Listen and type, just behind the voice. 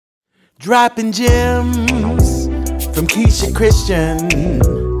Dropping gems from Keisha Christian.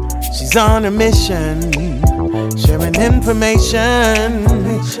 She's on a mission, sharing information,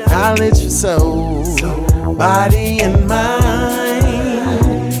 knowledge for soul, body and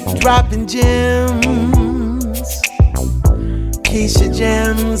mind. Dropping gems,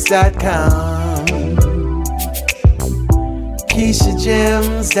 KeishaGems.com,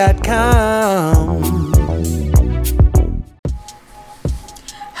 KeishaGems.com.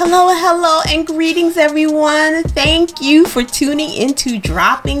 Hello, and greetings, everyone. Thank you for tuning into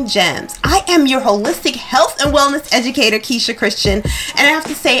Dropping Gems. I am your holistic health and wellness educator, Keisha Christian, and I have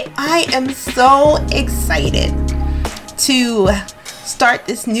to say, I am so excited to start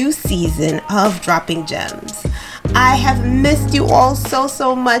this new season of Dropping Gems. I have missed you all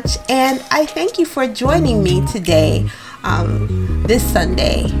so much, and I thank you for joining me today, this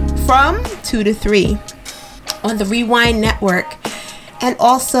Sunday, from 2 to 3 on the Rewind Network. And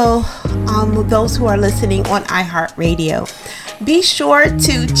also those who are listening on iHeartRadio. Be sure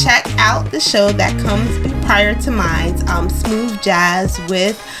to check out the show that comes prior to mine, Smooth Jazz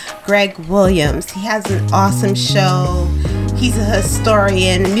with Greg Williams. He has an awesome show. He's a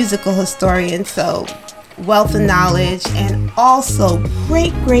historian, a musical historian, so wealth of knowledge and also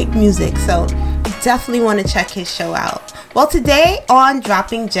great music. So definitely want to check his show out. Well, today on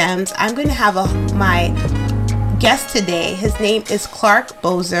Dropping Gems, I'm going to have my guest today. His name is Clark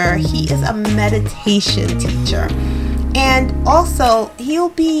Bozer. He is a meditation teacher, and also he'll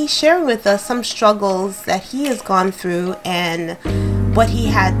be sharing with us some struggles that he has gone through and what he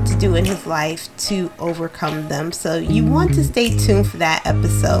had to do in his life to overcome them. So you want to stay tuned for that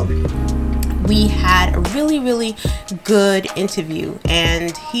episode. We had a really good interview,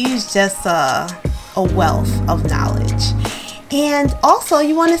 and he's just a wealth of knowledge. And also,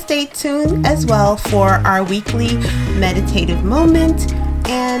 you want to stay tuned as well for our weekly meditative moment.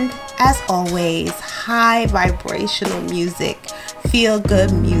 And as always, high vibrational music, feel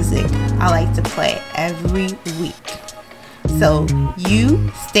good music I like to play every week. So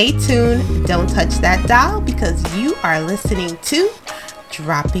you stay tuned. Don't touch that dial, because you are listening to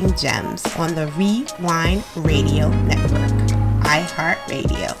Dropping Gems on the Rewind Radio Network,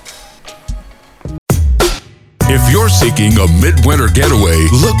 iHeartRadio. If you're seeking a midwinter getaway,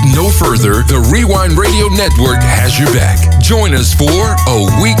 look no further. The Rewind Radio Network has your back. Join us for A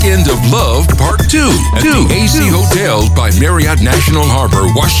Weekend of Love Part 2 at the AC Hotels by Marriott National Harbor,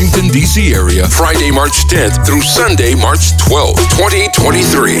 Washington, D.C. area, Friday, March 10th through Sunday, March 12th,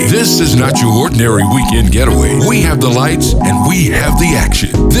 2023. This is not your ordinary weekend getaway. We have the lights and we have the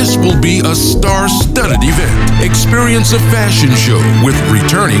action. This will be a star-studded event. Experience a fashion show with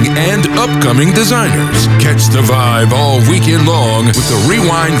returning and upcoming designers. Catch the vibe all weekend long with the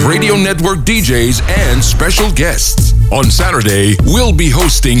Rewind Radio Network DJs and special guests. On Saturday, we'll be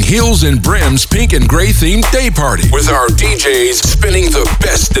hosting Hills and Brim's Pink and Gray themed day party with our DJs spinning the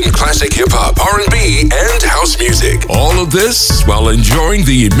best in classic hip-hop, R&B, and house music. All of this while enjoying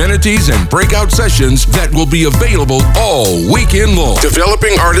the amenities and breakout sessions that will be available all weekend long.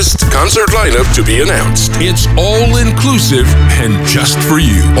 Developing artist concert lineup to be announced. It's all inclusive and just for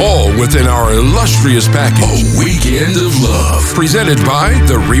you. All within our illustrious package. A Weekend of Love. Presented by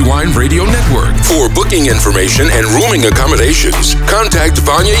the Rewind Radio Network. For booking information and rooming accommodations, contact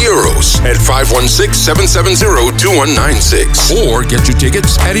Vanya Euros at 516-770-2196 or get your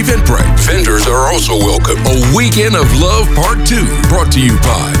tickets at Eventbrite. Vendors are also welcome. A Weekend of Love Part 2, brought to you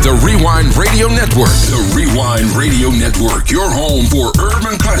by the Rewind Radio Network. The Rewind Radio Network, your home for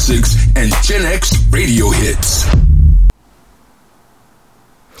urban classics and Gen X radio hits.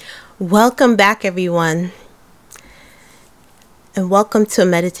 Welcome back, everyone, and welcome to a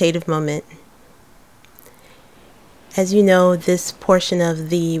meditative moment. As you know, this portion of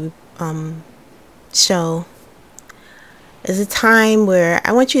the show is a time where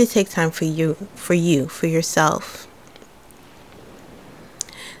I want you to take time for yourself.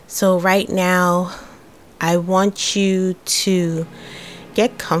 So right now, I want you to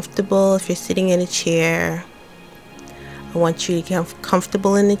get comfortable. If you're sitting in a chair, I want you to get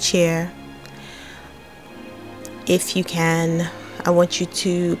comfortable in the chair. If you can, I want you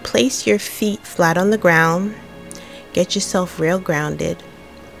to place your feet flat on the ground. Get yourself real grounded.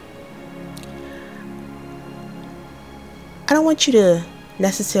 I don't want you to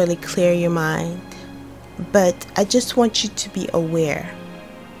necessarily clear your mind, but I just want you to be aware.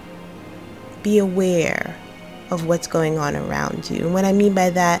 Be aware of what's going on around you. And what I mean by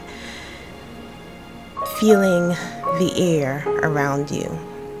that, feeling the air around you.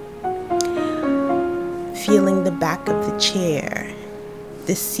 Feeling the back of the chair,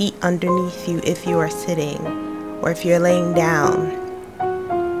 the seat underneath you if you are sitting, or if you're laying down.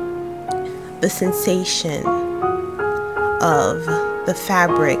 the sensation of the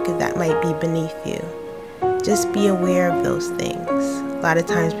fabric that might be beneath you. Just be aware of those things. A lot of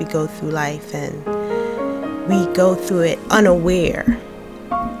times we go through life and we go through it unaware.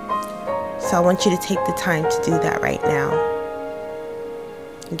 So I want you to take the time to do that right now.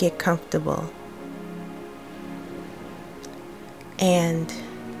 Get comfortable. And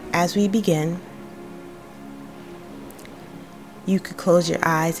as we begin, you could close your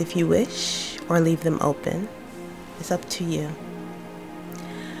eyes if you wish or leave them open. It's up to you.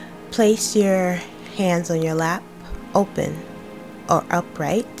 Place your hands on your lap, open or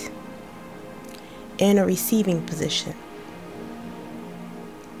upright, in a receiving position.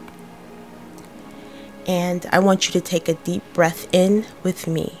 And I want you to take a deep breath in with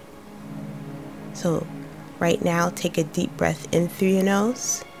me. So right now, take a deep breath in through your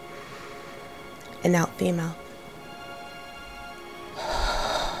nose and out through your mouth.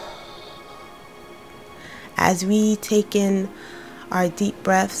 As we take in our deep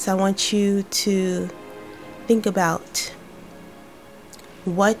breaths, I want you to think about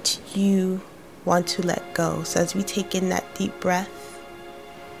what you want to let go. So as we take in that deep breath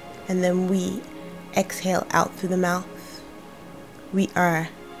and then we exhale out through the mouth, we are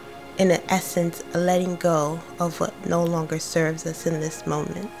in essence letting go of what no longer serves us in this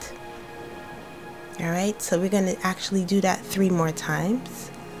moment. Alright, so we're going to actually do that 3 more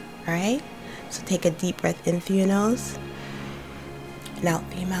times. Alright, so take a deep breath in through your nose and out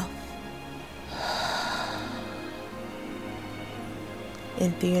through your mouth.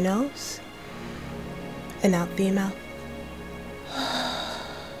 In through your nose and out through your mouth.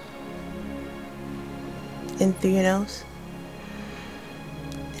 In through your nose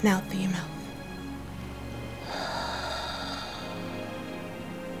and out through your mouth.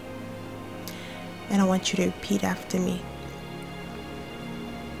 And I want you to repeat after me.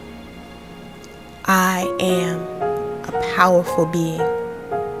 I am a powerful being.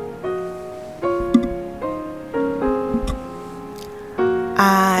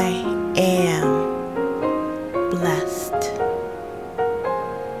 I am blessed.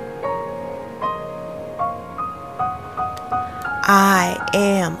 I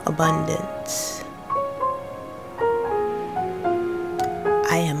am abundance.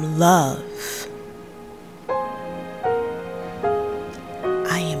 I am love.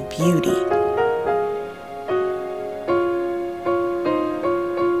 I am beauty.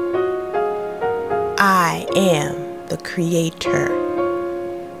 I am the creator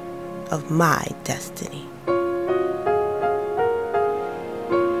of my destiny.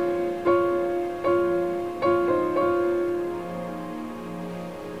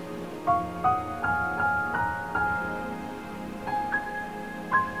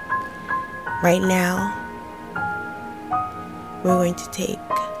 Right now, we're going to take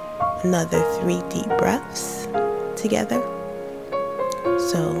another 3 deep breaths together.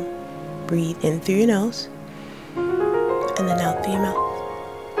 So breathe in through your nose and then out through your mouth.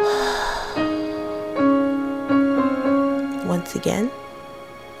 Once again,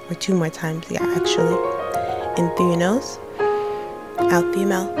 or 2 more times, actually. In through your nose, out through your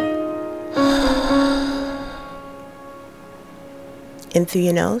mouth. In through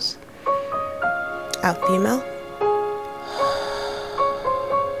your nose, out through your mouth.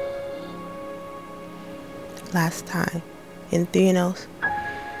 Last time. In through your nose,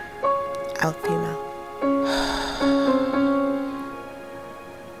 out through your mouth.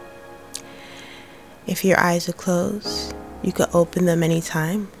 If your eyes are closed, you can open them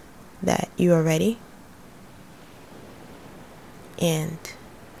anytime that you are ready. And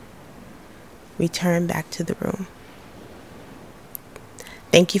return back to the room.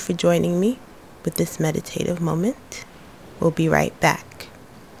 Thank you for joining me with this meditative moment. We'll be right back.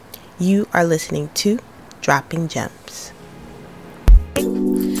 You are listening to Dropping Gems.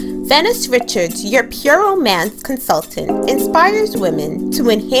 Venice Richards, your pure romance consultant, inspires women to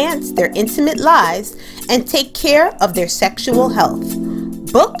enhance their intimate lives and take care of their sexual health.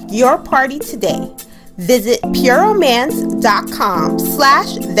 Book your party today. Visit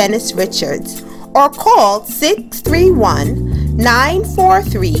pureromance.com/Venice Richards or call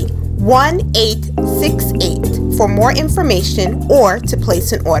 631-943-1868 for more information or to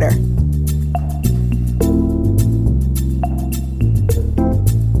place an order.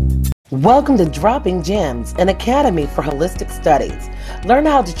 Welcome to Dropping Gems, an academy for holistic studies. Learn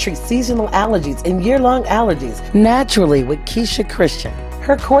how to treat seasonal allergies and year-long allergies naturally with Keisha Christian.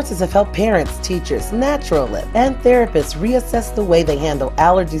 Her courses have helped parents, teachers, naturalists, and therapists reassess the way they handle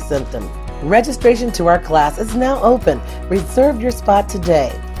allergy symptoms. Registration to our class is now open. Reserve your spot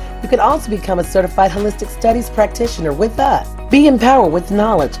today. You can also become a certified holistic studies practitioner with us. Be empowered with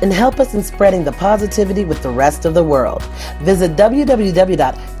knowledge and help us in spreading the positivity with the rest of the world. Visit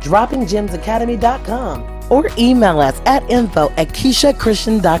www.droppinggemsacademy.com or email us at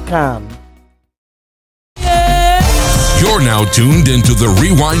info@KeishaChristian.com. You're now tuned into the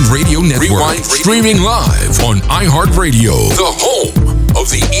Rewind Radio Network, streaming live on iHeartRadio, the home of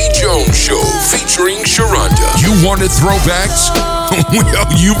the E. Jones Show, featuring Sharonda. You wanted throwbacks? Well,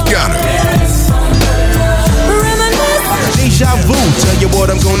 you've got them. Deja vu, tell you what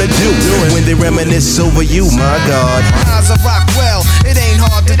I'm gonna do when they reminisce over you, my God. Eyes of Rockwell, it ain't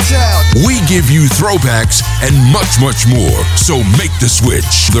hard to tell. We give you throwbacks and much, much more. So make the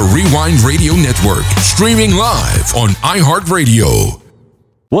switch. The Rewind Radio Network, streaming live on iHeartRadio.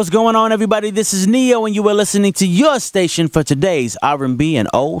 What's going on, everybody? This is Neo, and you are listening to your station for today's R&B and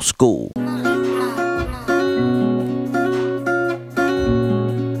old school.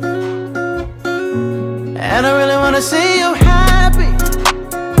 And I really wanna see you happy.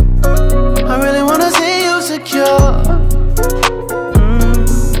 I really wanna see you secure.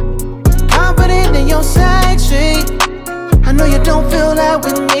 Confident in your sexy. I know you don't feel that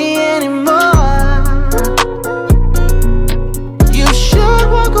with me anymore. You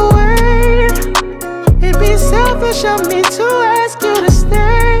should walk away. It'd be selfish of me to ask you to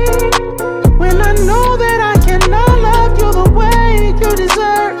stay when I know that I cannot love you the way you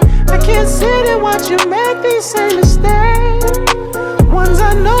deserve. I can't sit and watch you make these same mistakes, ones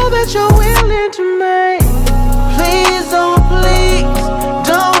I know that you're willing to make. Please don't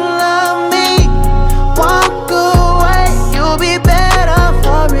love me. Walk away, you'll be better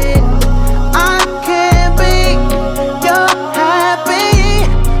for it. I can't be your happy.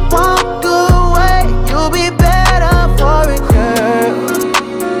 Walk away, you'll be better for it, girl.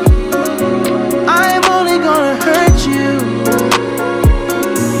 I'm only gonna hurt you.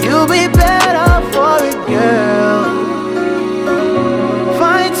 You'll be better for it, girl.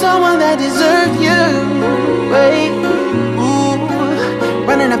 Find someone that deserves you. Wait, ooh.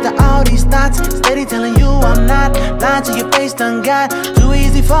 Running after all these thoughts, steady telling you I'm not. Lying to your face, done got too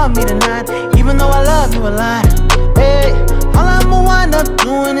easy for me to not. Even though I love you a lot, hey, all I'ma wind up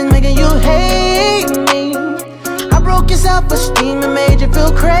doing is making you hate me. I broke your self-esteem and made you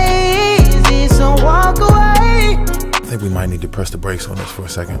feel crazy, so walk away. I think we might need to press the brakes on this for a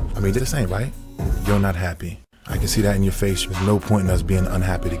second. I mean, this ain't right. You're not happy. I can see that in your face. There's no point in us being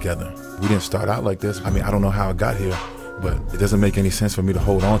unhappy together. We didn't start out like this. I mean, I don't know how it got here, but it doesn't make any sense for me to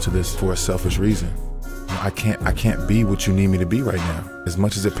hold on to this for a selfish reason. You know, I can't be what you need me to be right now. As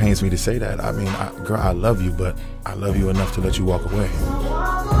much as it pains me to say that, I mean, girl, I love you, but I love you enough to let you walk away.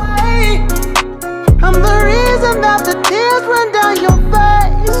 I'm the reason that the tears run down your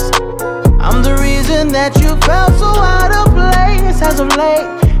face. I'm the reason that you felt so out of place as of late.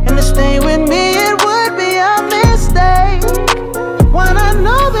 And to stay with me, it would be a mistake. When I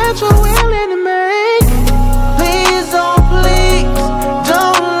know that you're willing to make. Please don't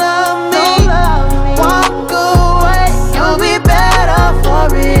love me. Walk away, you'll be better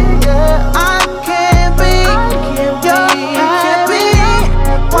for it. I can't be your happy.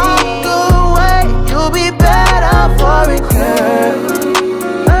 Walk away, you'll be better for it, girl.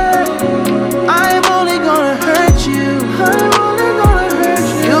 I'm only gonna hurt you.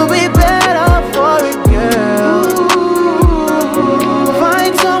 You'll be better for it, girl.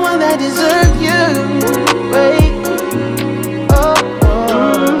 Find someone that deserves you. Wait.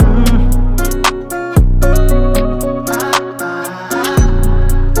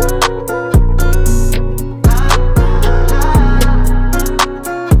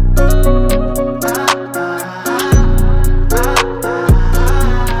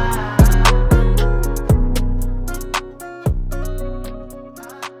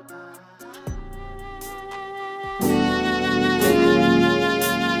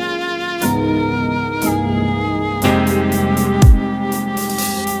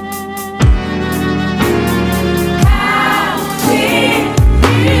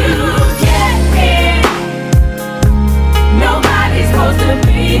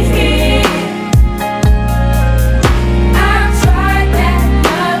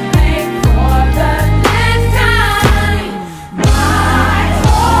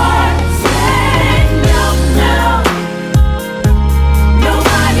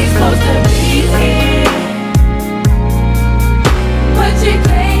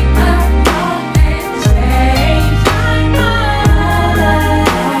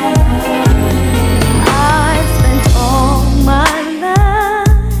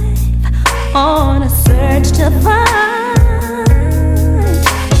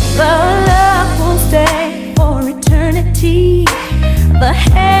 The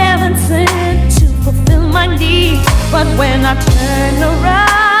heaven I need. But when I turn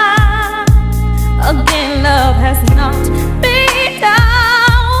around, again love has knocked me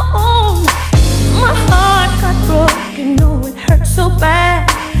down. My heart got broken, no, it hurt so bad.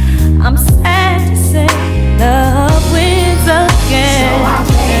 I'm sad to say love wins again. So I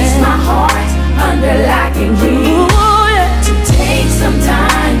place my heart under lock and key. Ooh, yeah. To take some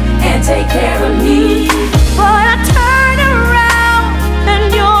time and take care of me. But I turn around and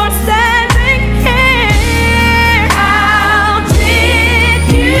you're standing here. How did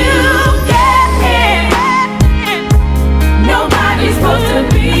you get here? Nobody's supposed to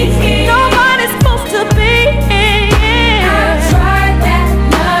be here. Nobody's supposed to be here. I tried that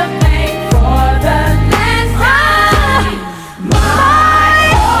love thing for the last time. My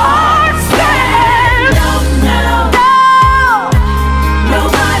heart said no, no, No,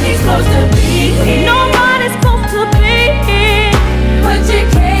 nobody's supposed to be here. nobody's supposed to be here. But you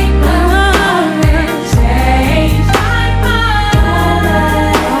came along and changed my mind.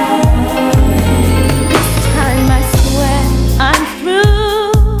 This time I swear I'm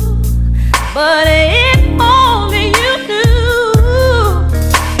through. But if only you knew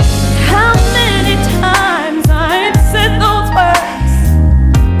how many times I've said those words,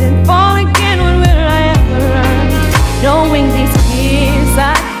 then fall again. When will I ever learn? Knowing these tears I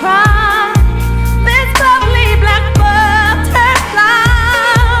cry, this lovely black butterfly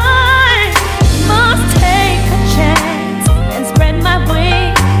must take a chance and spread my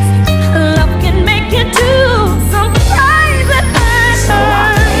wings. Love can make you do some crazy things. So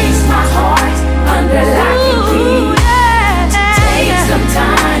I place my heart under lock and key. Ooh, yeah. Take some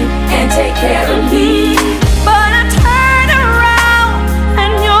time and take care of me. But I turn around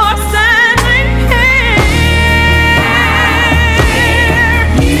and you're standing here.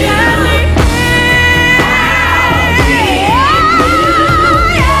 Standing here.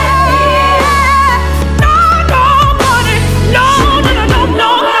 No, nobody. No, no, no, no, no,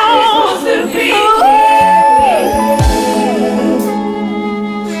 Nobody's supposed to be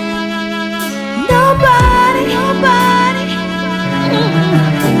Nobody, nobody.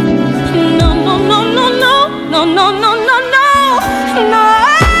 No, no, no, no, no, no, no, no, no, no, no.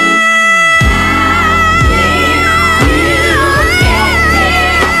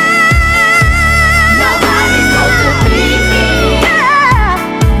 Nobody's supposed to be here. Yeah.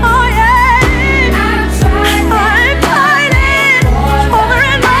 Oh yeah. I tried I'm fighting over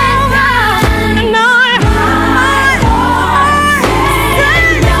and over. No, My heart said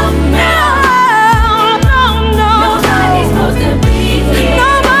no, no. Nobody's supposed to be here.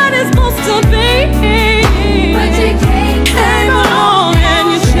 Nobody's supposed to be here. But you came along and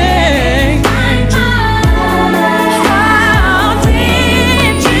you changed my mind. How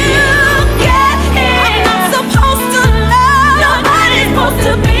did you get here? I'm not supposed to love. Nobody's supposed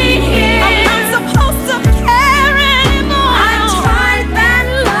to be here. I'm not supposed to care anymore. I tried that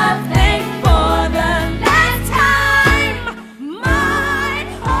love thing for the last time. My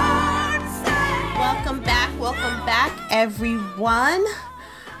heart said. Welcome back, everyone.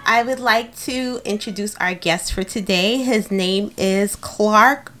 I would like to introduce our guest for today. His name is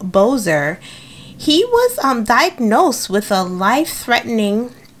Clark Bozer. He was diagnosed with a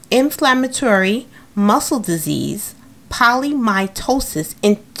life-threatening inflammatory muscle disease, polymytosis,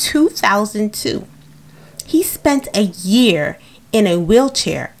 in 2002. He spent a year in a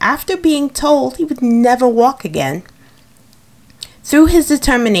wheelchair after being told he would never walk again. Through his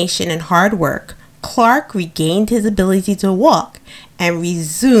determination and hard work, Clark regained his ability to walk and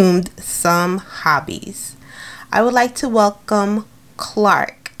resumed some hobbies. I would like to welcome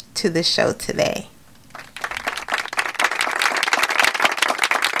Clark to the show today.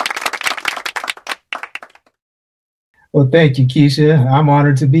 Well, thank you, Keisha. I'm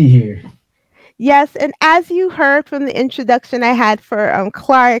honored to be here. Yes, and as you heard from the introduction I had for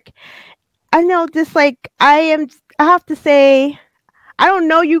Clark, I know just like I have to say, I don't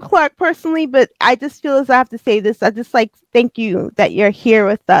know you, Clark, personally, but I just feel as I have to say this. I just like thank you that you're here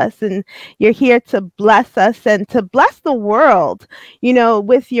with us and you're here to bless us and to bless the world, you know,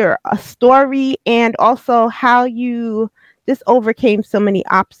 with your story and also how you just overcame so many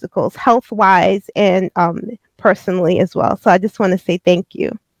obstacles health-wise and personally as well. So I just want to say thank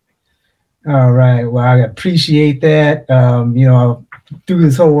you. All right. Well, I appreciate that. Through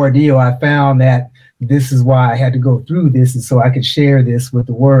this whole ordeal, I found that this is why I had to go through this, is so I could share this with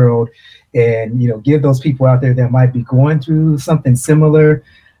the world and, give those people out there that might be going through something similar,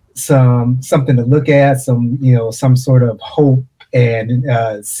 something to look at, some sort of hope and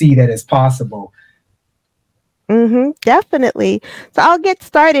see that it's possible. Definitely. So I'll get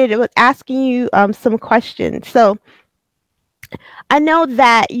started with asking you some questions. So I know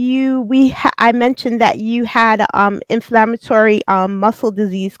that I mentioned that you had inflammatory muscle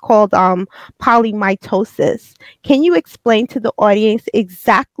disease called polymytosis. Can you explain to the audience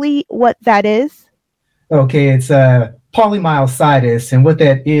exactly what that is? Okay, it's polymyositis, and what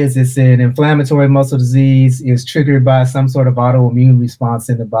that is, it's an inflammatory muscle disease. Is triggered by some sort of autoimmune response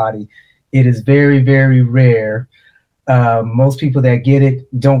in the body. It is very, very rare. Most people that get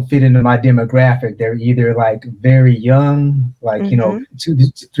it don't fit into my demographic. They're either like very young, like, you know,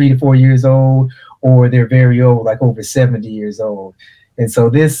 3 to 4 years old, or they're very old, like over 70 years old. And so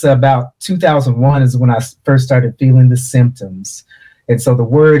this about 2001 is when I first started feeling the symptoms. And so the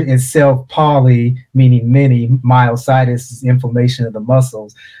word itself, poly, meaning many, myositis is inflammation of the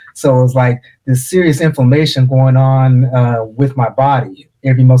muscles. So it's like this serious inflammation going on with my body,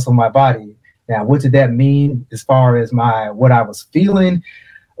 every muscle in my body. Now, what did that mean as far as what I was feeling?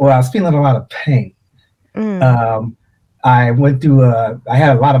 Well, I was feeling a lot of pain. I went through I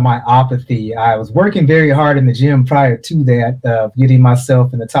had a lot of myopathy. I was working very hard in the gym prior to that, getting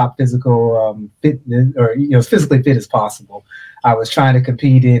myself in the top physical fitness, or, you know, as physically fit as possible. I was trying to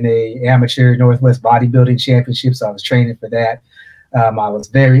compete in a amateur Northwest bodybuilding championship, so I was training for that. I was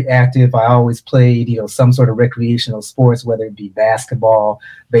very active. I always played, you know, some sort of recreational sports, whether it be basketball,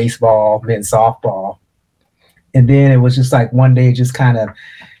 baseball, men's softball. And then it was just like one day it just kind of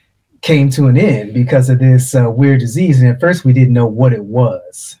came to an end because of this weird disease. And at first we didn't know what it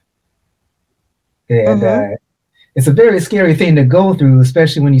was. And it's a very scary thing to go through,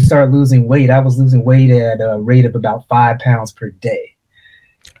 especially when you start losing weight. I was losing weight at a rate of about 5 pounds per day.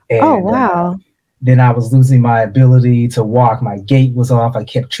 And, oh, wow. Then I was losing my ability to walk. My gait was off. I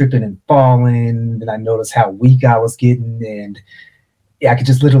kept tripping and falling. Then I noticed how weak I was getting. And I could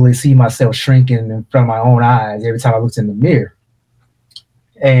just literally see myself shrinking in front of my own eyes every time I looked in the mirror.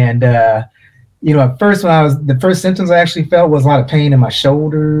 And, you know, at first the first symptoms I actually felt was a lot of pain in my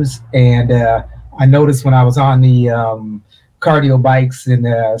shoulders. And I noticed when I was on the cardio bikes and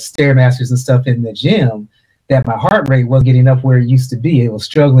Stairmasters and stuff in the gym, that my heart rate wasn't getting up where it used to be. It was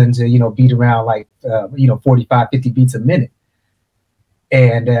struggling to, you know, beat around like, 45, 50 beats a minute.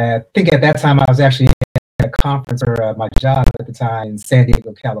 And I think at that time I was actually at a conference for my job at the time in San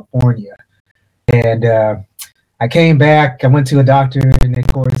Diego, California. And I came back, I went to a doctor, and of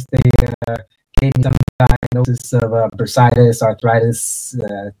course they gave me some diagnosis of bursitis, arthritis,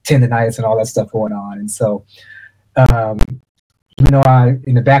 tendonitis, and all that stuff going on. And so, even though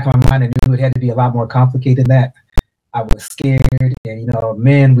in the back of my mind, I knew it had to be a lot more complicated than that, I was scared. And, you know,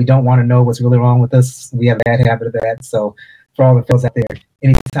 men, we don't want to know what's really wrong with us. We have a bad habit of that. So for all the fellas out there,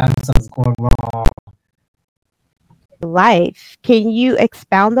 anytime something's going wrong. Life. Can you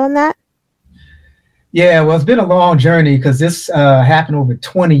expound on that? Yeah, well, it's been a long journey because this happened over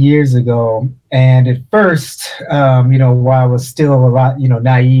 20 years ago. And at first, while I was still a lot,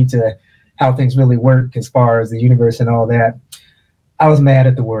 naive to how things really work as far as the universe and all that, I was mad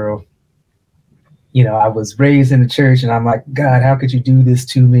at the world. I was raised in the church and I'm like, God, how could you do this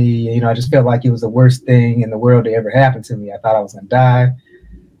to me? I just felt like it was the worst thing in the world to ever happen to me. I thought I was going to die.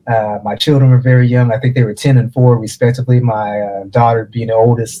 My children were very young. I think they were 10 and 4 respectively. My daughter being the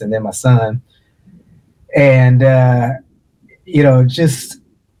oldest and then my son. And, just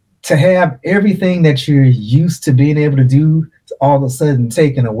to have everything that you're used to being able to do all of a sudden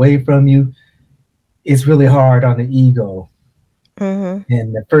taken away from you, it's really hard on the ego. Mm-hmm.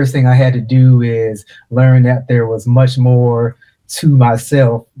 And the first thing I had to do is learn that there was much more to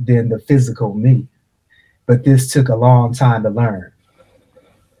myself than the physical me. But this took a long time to learn.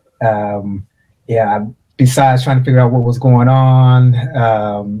 Besides trying to figure out what was going on,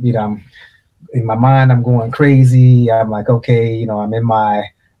 I'm in my mind, I'm going crazy. I'm like, okay, I'm in my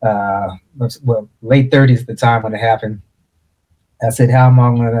late 30s at the time when it happened. I said, how am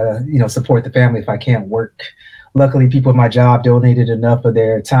I going to, support the family if I can't work? Luckily, people at my job donated enough of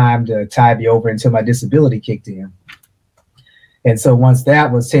their time to tide me over until my disability kicked in. And so once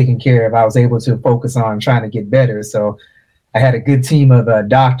that was taken care of, I was able to focus on trying to get better. So I had a good team of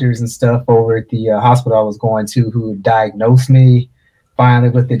doctors and stuff over at the hospital I was going to who diagnosed me finally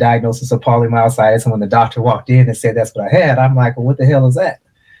with the diagnosis of polymyositis. And when the doctor walked in and said that's what I had, I'm like, well, what the hell is that?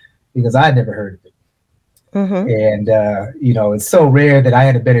 Because I'd never heard of it. Mm-hmm. And, it's so rare that I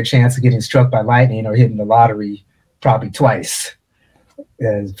had a better chance of getting struck by lightning or hitting the lottery probably twice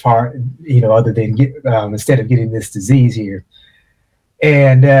as far, other than instead of getting this disease here.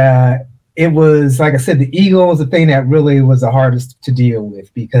 And it was, like I said, the ego was the thing that really was the hardest to deal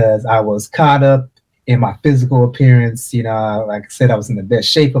with because I was caught up in my physical appearance. Like I said, I was in the best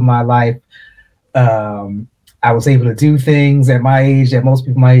shape of my life. I was able to do things at my age that most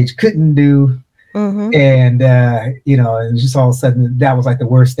people my age couldn't do. And, and just all of a sudden, that was like the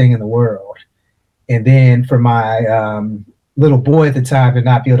worst thing in the world. And then for my little boy at the time to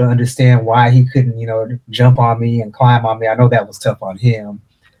not be able to understand why he couldn't, jump on me and climb on me, I know that was tough on him.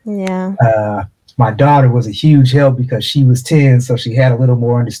 Yeah. My daughter was a huge help because she was 10, so she had a little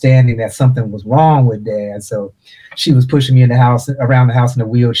more understanding that something was wrong with Dad. So she was pushing me around the house in a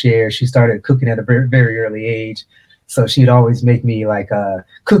wheelchair. She started cooking at a very, very early age. So she'd always make me like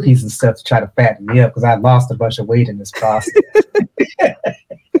cookies and stuff to try to fatten me up because I lost a bunch of weight in this process.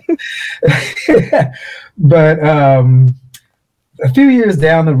 But a few years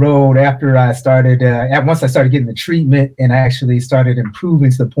down the road, after I started, once I started getting the treatment and I actually started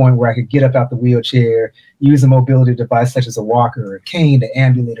improving to the point where I could get up out the wheelchair, use a mobility device such as a walker or a cane to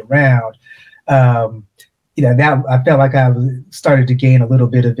ambulate around, that I felt like I started to gain a little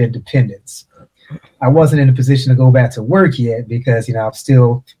bit of independence. I wasn't in a position to go back to work yet because, I'm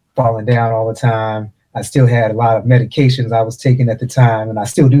still falling down all the time. I still had a lot of medications I was taking at the time, and I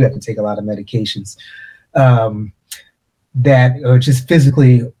still do have to take a lot of medications that just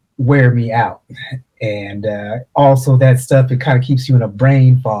physically wear me out. And also that stuff, it kind of keeps you in a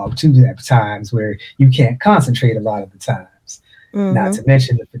brain fog too at times where you can't concentrate a lot of the times. Not to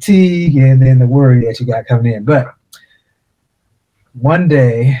mention the fatigue and then the worry that you got coming in. But one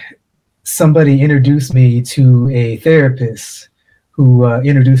day, somebody introduced me to a therapist who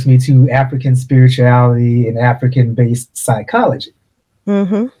introduced me to African spirituality and African-based psychology.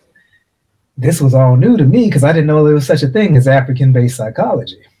 This was all new to me because I didn't know there was such a thing as African-based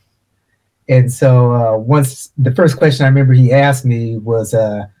psychology. And so once the first question I remember he asked me was,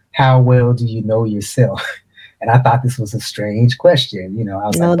 how well do you know yourself? And I thought this was a strange question. I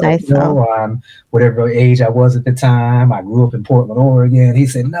was I'm whatever age I was at the time. I grew up in Portland, Oregon. He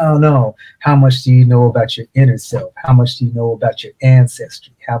said, no. How much do you know about your inner self? How much do you know about your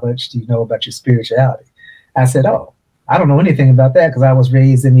ancestry? How much do you know about your spirituality? I said, I don't know anything about that because I was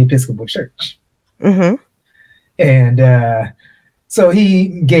raised in the Episcopal Church. And so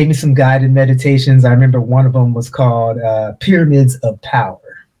he gave me some guided meditations. I remember one of them was called Pyramids of Power.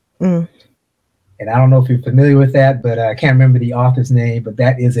 And I don't know if you're familiar with that, but I can't remember the author's name, but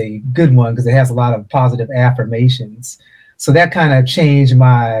that is a good one because it has a lot of positive affirmations. So that kind of changed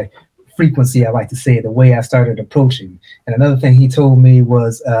my frequency, I like to say, the way I started approaching. And another thing he told me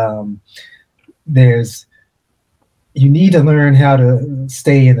was you need to learn how to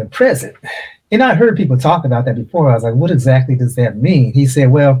stay in the present. And I heard people talk about that before. I was like, what exactly does that mean? He said,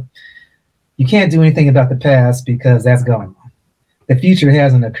 well, you can't do anything about the past because that's gone. The future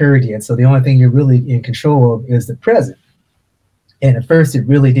hasn't occurred yet. So the only thing you're really in control of is the present. And at first it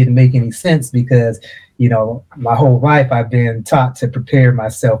really didn't make any sense because, my whole life I've been taught to prepare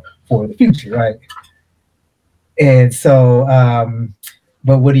myself for the future, right? And so,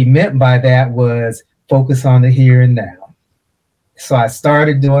 but what he meant by that was focus on the here and now. So I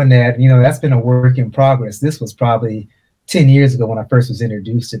started doing that. That's been a work in progress. This was probably 10 years ago when I first was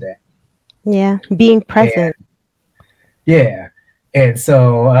introduced to that. Yeah, being present. And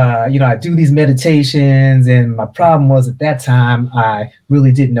so, I do these meditations, and my problem was at that time, I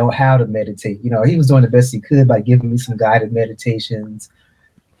really didn't know how to meditate. He was doing the best he could by giving me some guided meditations,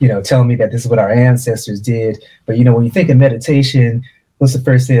 telling me that this is what our ancestors did. But, when you think of meditation, what's the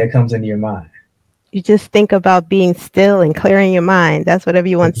first thing that comes into your mind? You just think about being still and clearing your mind. That's what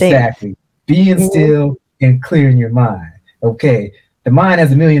everyone thinks. Exactly. Being still and clearing your mind. Okay. The mind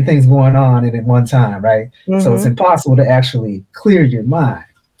has a million things going on in it at one time, right? So it's impossible to actually clear your mind.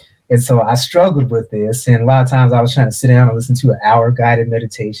 And so I struggled with this. And a lot of times I was trying to sit down and listen to an hour guided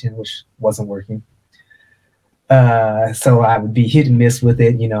meditation, which wasn't working. So I would be hit and miss with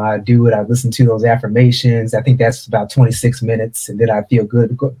it. I'd do it. I'd listen to those affirmations. I think that's about 26 minutes. And then I'd feel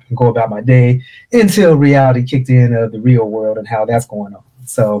good to go about my day until reality kicked in of the real world and how that's going on.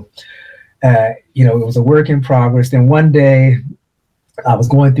 So, it was a work in progress. Then one day, I was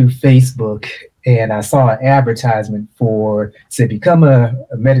going through Facebook and I saw an advertisement said become a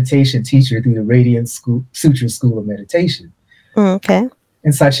meditation teacher through the Radiant Sutra School of Meditation. Okay.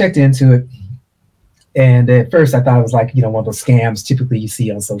 And so I checked into it. And at first I thought it was like, one of those scams typically you see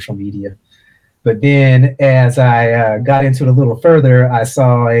on social media. But then as I got into it a little further, I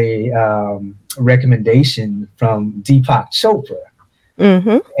saw a recommendation from Deepak Chopra.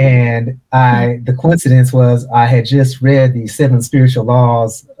 And the coincidence was I had just read the 7 Spiritual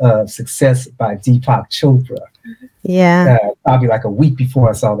Laws of Success by Deepak Chopra. Yeah. Probably like a week before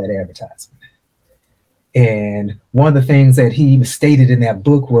I saw that advertisement. And one of the things that he stated in that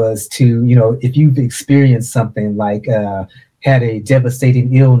book was to, if you've experienced something like had a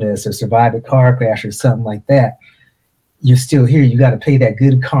devastating illness or survived a car crash or something like that, you're still here. You got to pay that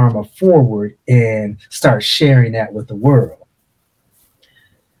good karma forward and start sharing that with the world.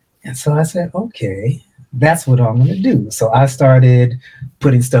 And so I said, okay, that's what I'm going to do. So I started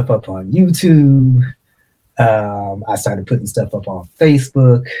putting stuff up on YouTube. I started putting stuff up on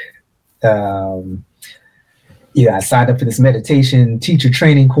Facebook. I signed up for this meditation teacher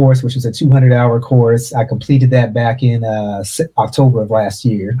training course, which was a 200-hour course. I completed that back in October of last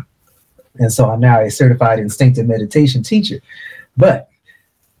year. And so I'm now a certified instinctive meditation teacher. But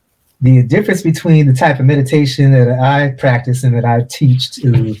the difference between the type of meditation that I practice and that I teach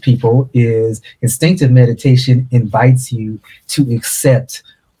to people is instinctive meditation invites you to accept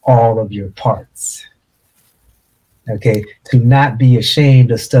all of your parts. Okay, to not be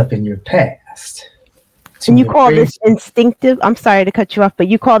ashamed of stuff in your past. And you call this instinctive? I'm sorry to cut you off, but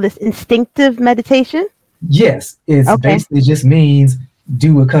you call this instinctive meditation? Yes, it's basically just means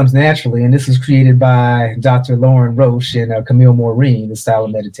do what comes naturally. And this was created by Dr. Lauren Roche and Camille Maureen, the style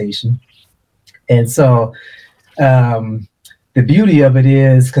of meditation. And so the beauty of it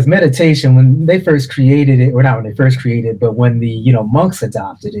is, because meditation, when they first created it, or not when they first created it, but when the monks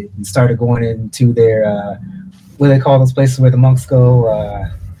adopted it and started going into their, what do they call those places where the monks go?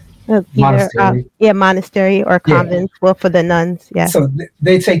 Monastery. Monastery or convents. Well, for the nuns, yeah. So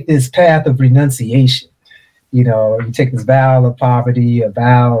they take this path of renunciation. You take this vow of poverty, a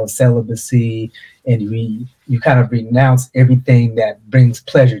vow of celibacy, and you kind of renounce everything that brings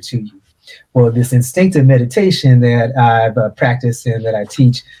pleasure to you. Well, this instinctive meditation that I've practiced and that I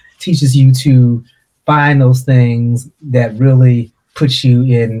teach teaches you to find those things that really put you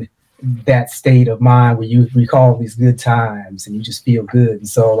in that state of mind where you recall these good times and you just feel good. And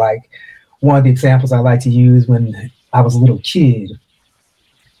so, like, one of the examples I like to use when I was a little kid,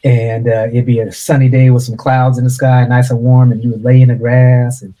 and it'd be a sunny day with some clouds in the sky, nice and warm, and you would lay in the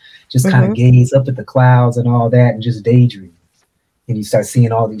grass and just kind of gaze up at the clouds and all that and just daydream. And you start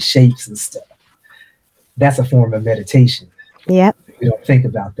seeing all these shapes and stuff. That's a form of meditation. Yep. You don't think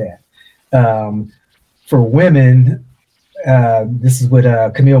about that. For women, this is what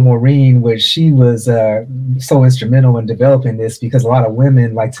Camille Maureen, where she was so instrumental in developing this, because a lot of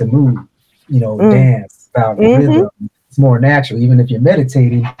women like to move, dance, about rhythm. It's more natural. Even if you're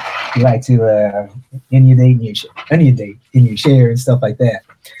meditating, you like to undulate in your chair and stuff like that.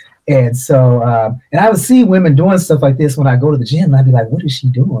 And so, and I would see women doing stuff like this when I go to the gym, and I'd be like, what is she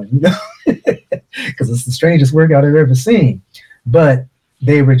doing? Because it's the strangest workout I've ever seen. But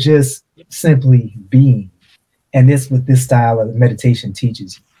they were just simply being. And this what this style of meditation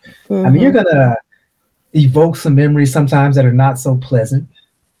teaches you. I mean, you're going to evoke some memories sometimes that are not so pleasant.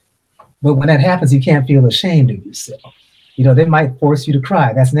 But when that happens, you can't feel ashamed of yourself. They might force you to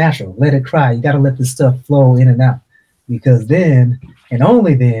cry. That's natural. Let it cry. You got to let this stuff flow in and out. Because then, and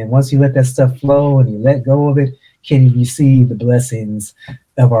only then, once you let that stuff flow and you let go of it, can you receive the blessings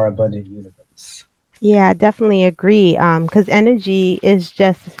of our abundant universe. Yeah, I definitely agree. Because energy is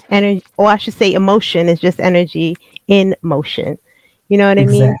just energy, or I should say emotion is just energy in motion. You know what I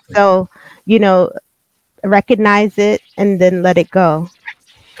mean? So, recognize it and then let it go.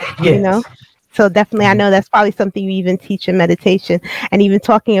 Yes. So definitely, I know that's probably something you even teach in meditation, and even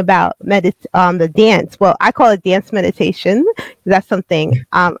talking about the dance. Well, I call it dance meditation. That's something,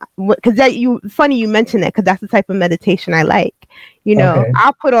 because funny you mentioned that, because that's the type of meditation I like.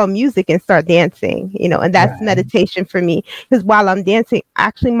 I'll put on music and start dancing, and that's meditation for me, because while I'm dancing,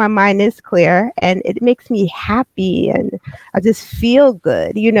 actually my mind is clear and it makes me happy and I just feel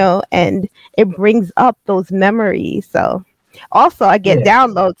good, and it brings up those memories. So also I get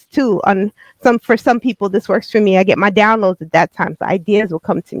downloads too for some people. This works for me. I get my downloads at that time. So ideas will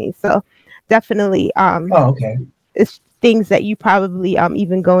come to me. So definitely, it's things that you probably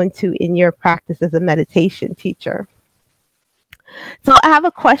even go into in your practice as a meditation teacher. So I have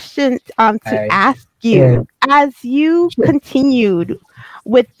a question to ask you. As you continued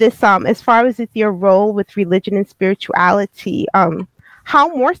with this, as far as with your role with religion and spirituality, how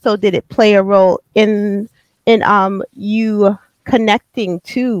more so did it play a role in you connecting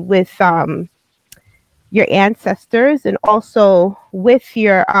too with your ancestors, and also with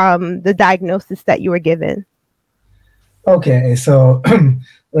your the diagnosis that you were given? Okay, so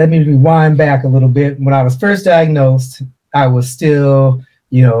let me rewind back a little bit. When I was first diagnosed, I was still,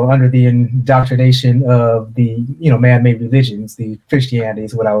 under the indoctrination of the, man-made religions. The Christianity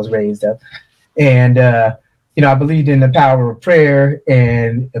is what I was raised up. And, I believed in the power of prayer,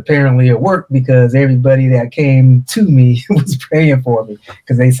 and apparently it worked, because everybody that came to me was praying for me,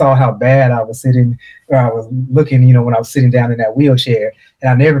 because they saw how bad I was looking, when I was sitting down in that wheelchair.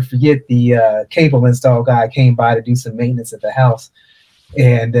 And I'll never forget the cable install guy came by to do some maintenance at the house.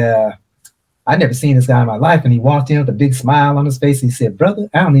 And, I'd never seen this guy in my life. And he walked in with a big smile on his face. He said, "Brother,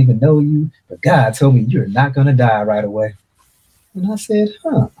 I don't even know you, but God told me you're not going to die right away." And I said,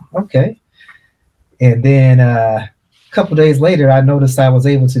 "Huh, okay." And then a couple days later, I noticed I was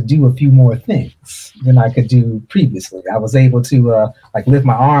able to do a few more things than I could do previously. I was able to like lift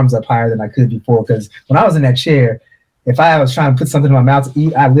my arms up higher than I could before. Because when I was in that chair, if I was trying to put something in my mouth to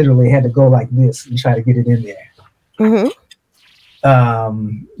eat, I literally had to go like this and try to get it in there. Mm-hmm.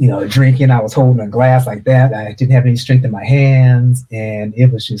 You know, drinking, I was holding a glass like that. I didn't have any strength in my hands, and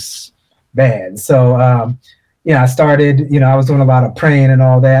it was just bad. So, I started, I was doing a lot of praying and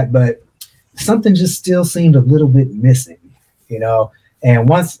all that, but something just still seemed a little bit missing, And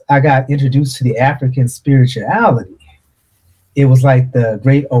once I got introduced to the African spirituality, it was like the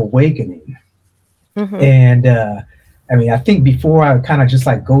Great Awakening. Mm-hmm. And, I think before I kind of just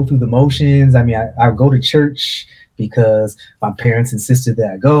like go through the motions, I would go to church because my parents insisted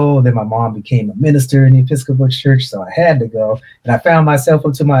that I go. Then my mom became a minister in the Episcopal Church, so I had to go. And I found myself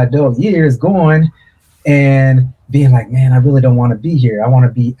up to my adult years going and being like, man, I really don't want to be here. I want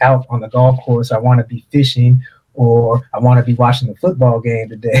to be out on the golf course. I want to be fishing, or I want to be watching the football game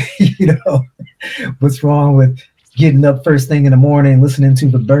today. What's wrong with getting up first thing in the morning, listening to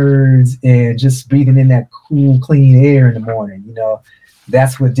the birds and just breathing in that cool, clean air in the morning?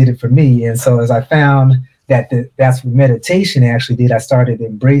 That's what did it for me. And so as I found that's what meditation actually did, I started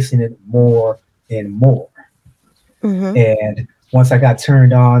embracing it more and more. Mm-hmm. And once I got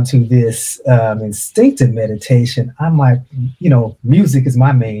turned on to this instinctive meditation, I'm like, music is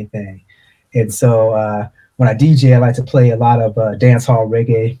my main thing. And so when I DJ, I like to play a lot of dance hall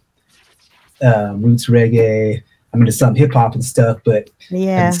reggae, roots reggae. I'm into some hip hop and stuff, but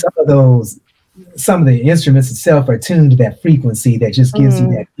yeah, some of the instruments itself are tuned to that frequency that just gives you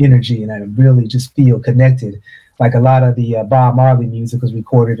that energy, and I really just feel connected. Like a lot of the Bob Marley music was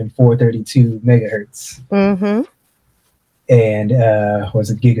recorded in 432 megahertz. Mm-hmm. And was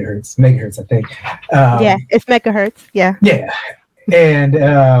it gigahertz? Megahertz, I think. Yeah, it's megahertz. Yeah. Yeah. And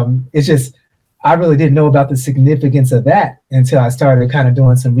it's just, I really didn't know about the significance of that until I started kind of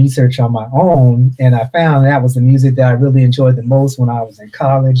doing some research on my own. And I found that was the music that I really enjoyed the most when I was in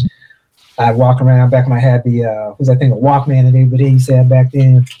college. I'd walk around back when I had the, a Walkman that everybody used to have back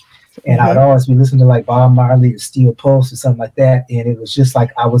then. And I'd always be listening to like Bob Marley or Steel Pulse or something like that. And it was just like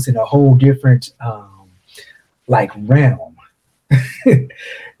I was in a whole different realm,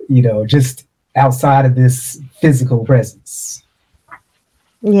 just outside of this physical presence.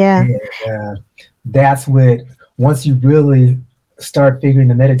 Yeah. And, that's what, once you really start figuring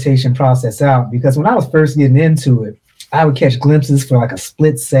the meditation process out, because when I was first getting into it, I would catch glimpses for like a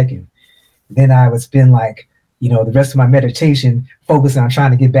split second. Then I would spend like, the rest of my meditation focusing on trying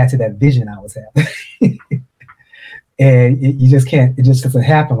to get back to that vision I was having. And you just can't, it just doesn't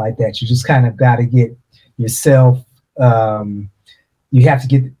happen like that. You just kind of got to get yourself, you have to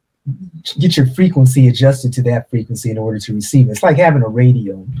get your frequency adjusted to that frequency in order to receive it. It's like having a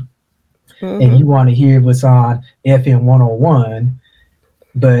radio. And you want to hear what's on FM 101,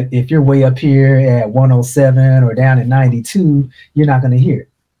 but if you're way up here at 107 or down at 92, you're not going to hear it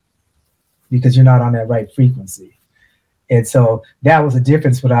because you're not on that right frequency. And so that was a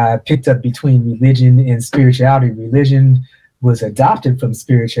difference what I picked up between religion and spirituality. Religion was adopted from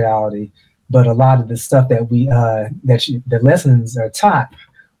spirituality, but a lot of the stuff that the lessons are taught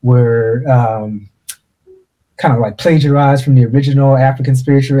were kind of like plagiarized from the original African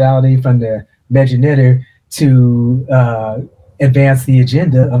spirituality, from the Mejanetter, to advance the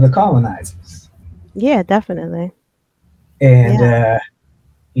agenda of the colonizers. Yeah, definitely. And,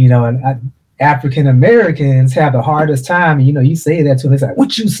 African Americans have the hardest time. You say that to them, it's like,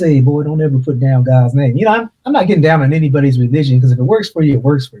 what you say, boy, don't ever put down God's name. I'm not getting down on anybody's religion, because if it works for you, it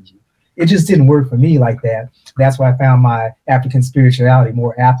works for you. It just didn't work for me like that. That's why I found my African spirituality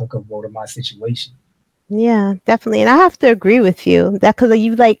more applicable to my situation. Yeah, definitely. And I have to agree with you that, because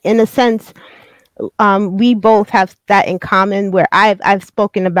you, like, in a sense, we both have that in common, where I've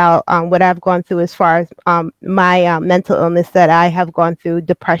spoken about what I've gone through as far as my mental illness that I have gone through,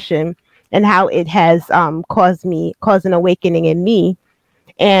 depression, and how it has caused an awakening in me.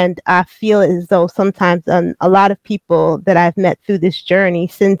 And I feel as though sometimes a lot of people that I've met through this journey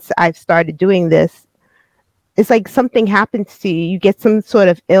since I've started doing this, it's like something happens to you. You get some sort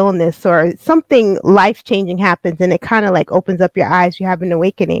of illness or something life-changing happens, and it kind of like opens up your eyes. You have an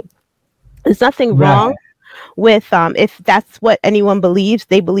awakening. There's nothing wrong with if that's what anyone believes.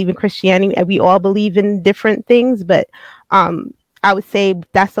 They believe in Christianity, and we all believe in different things. But I would say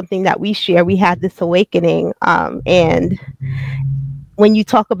that's something that we share. We had this awakening, and when you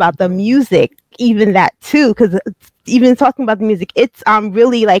talk about the music, even that too, because even talking about the music, it's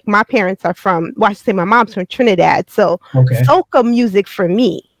really like my parents are from, well, I should say my mom's from Trinidad. So soca music for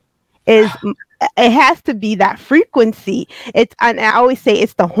me is, it has to be that frequency. It's, and I always say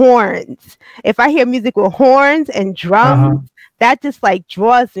it's the horns. If I hear music with horns and drums, that just like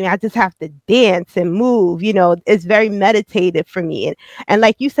draws me. I just have to dance and move. You know, it's very meditative for me. And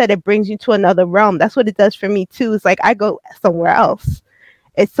like you said, it brings you to another realm. That's what it does for me too. It's like I go somewhere else.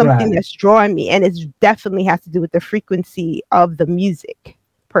 It's something that's drawing me, and it definitely has to do with the frequency of the music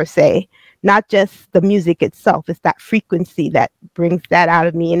per se, not just the music itself. It's that frequency that brings that out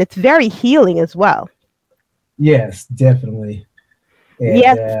of me, and it's very healing as well. Yes, definitely. And,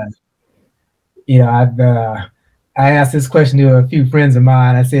 yes. You know, I asked this question to a few friends of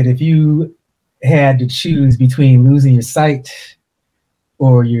mine. I said, if you had to choose between losing your sight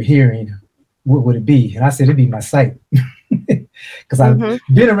or your hearing, what would it be? And I said, it'd be my sight. Because I've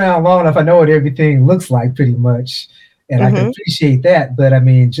been around long enough, I know what everything looks like pretty much, and I can appreciate that. But I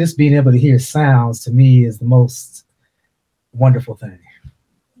mean, just being able to hear sounds to me is the most wonderful thing.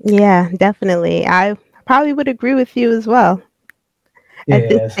 Yeah, definitely. I probably would agree with you as well. At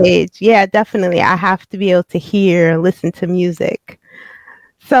this stage, yeah, definitely. I have to be able to hear, listen to music.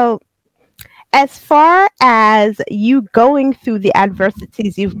 So, as far as you going through the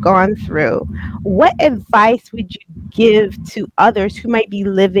adversities you've gone through, what advice would you give to others who might be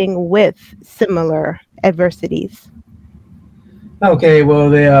living with similar adversities? Okay, well,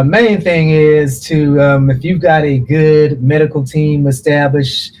 the main thing is to, if you've got a good medical team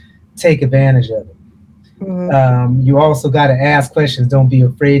established, take advantage of it. You also got to ask questions. Don't be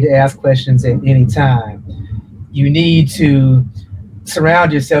afraid to ask questions at any time. You need to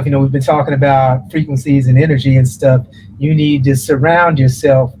surround yourself. You know, we've been talking about frequencies and energy and stuff. You need to surround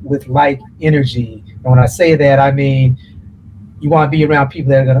yourself with light energy. And when I say that, I mean, you want to be around people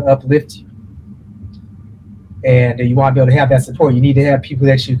that are going to uplift you. And you want to be able to have that support. You need to have people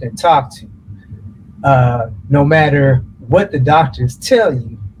that you can talk to. No matter what the doctors tell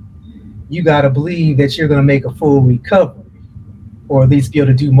you, you got to believe that you're going to make a full recovery, or at least be able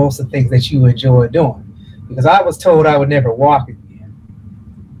to do most of the things that you enjoy doing. Because I was told I would never walk again.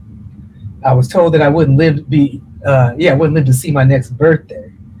 I was told that I wouldn't live to see my next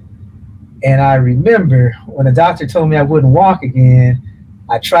birthday. And I remember when the doctor told me I wouldn't walk again,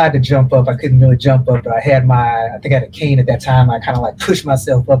 I tried to jump up. I couldn't really jump up, but I think I had a cane at that time. I kind of like pushed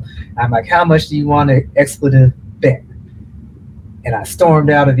myself up. I'm like, how much do you want an expletive bet? And I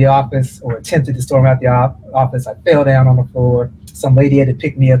stormed out of the office, or attempted to storm out the office. I fell down on the floor. Some lady had to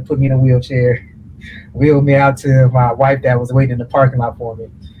pick me up, put me in a wheelchair, wheeled me out to my wife that was waiting in the parking lot for me.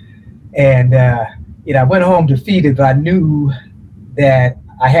 And, you know, I went home defeated, but I knew that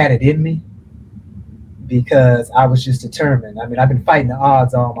I had it in me because I was just determined. I mean, I've been fighting the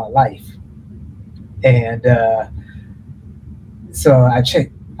odds all my life. And so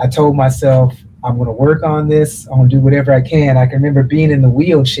I told myself, I'm going to work on this. I'm going to do whatever I can. I can remember being in the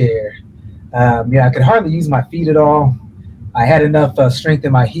wheelchair. I could hardly use my feet at all. I had enough strength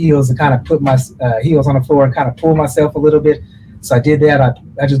in my heels to kind of put my heels on the floor and kind of pull myself a little bit. So I did that.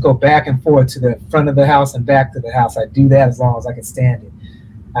 I just go back and forth to the front of the house and back to the house. I do that as long as I can stand it.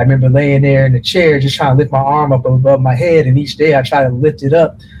 I remember laying there in the chair just trying to lift my arm up above my head, and each day I try to lift it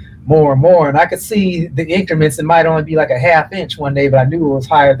up more and more. And I could see the increments. It might only be like a half inch one day, but I knew it was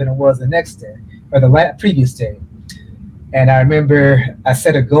higher than it was the next day or the previous day. And I remember I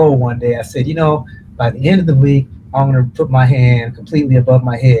set a goal one day. I said, you know, by the end of the week, I'm going to put my hand completely above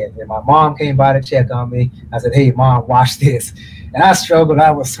my head. And my mom came by to check on me. I said, hey, Mom, watch this. And I struggled.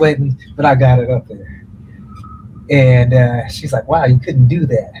 I was sweating, but I got it up there. And she's like, wow, you couldn't do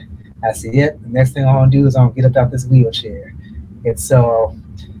that. I said, yep, the next thing I'm going to do is I'm going to get up out this wheelchair. And so,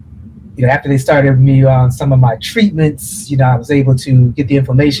 you know, after they started me on some of my treatments, you know, I was able to get the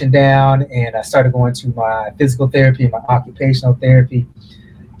inflammation down, and I started going to my physical therapy and my occupational therapy.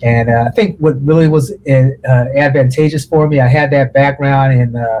 And I think what really was advantageous for me, I had that background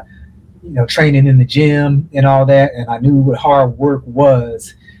in, you know, training in the gym and all that, and I knew what hard work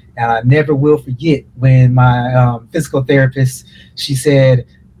was. And I never will forget when my physical therapist, she said,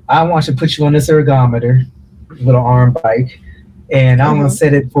 I want you to put you on this ergometer, little arm bike, and I'm going to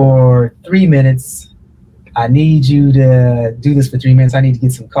set it for 3 minutes. I need you to do this for 3 minutes. I need to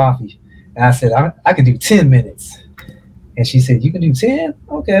get some coffee. And I said, I can do 10 minutes. And she said, you can do 10?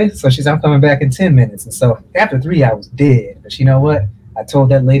 Okay. So she said, I'm coming back in 10 minutes. And so after 3, I was dead. But you know what? I told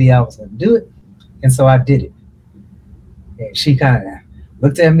that lady I was going to do it. And so I did it. And she kind of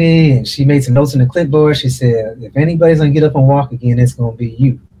looked at me, and she made some notes in the clipboard. She said, if anybody's going to get up and walk again, it's going to be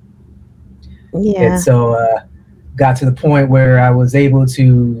you. Yeah. And so got to the point where I was able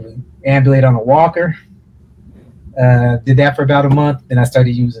to ambulate on a walker. Did that for about a month. Then I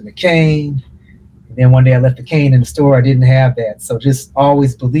started using the cane. And then one day I left the cane in the store. I didn't have that. So just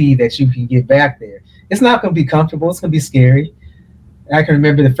always believe that you can get back there. It's not going to be comfortable. It's going to be scary. I can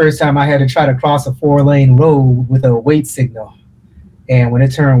remember the first time I had to try to cross a 4-lane road with a wait signal. And when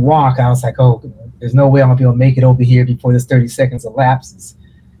it turned walk, I was like, oh, there's no way I'm going to be able to make it over here before this 30 seconds elapses.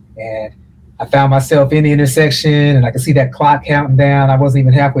 And I found myself in the intersection, and I could see that clock counting down. I wasn't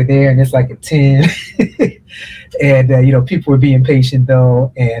even halfway there, and it's like at 10. And, people were being patient,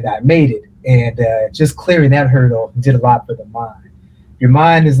 though, and I made it. And just clearing that hurdle did a lot for the mind. Your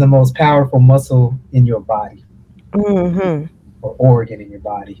mind is the most powerful muscle in your body. Mm-hmm. Or organ in your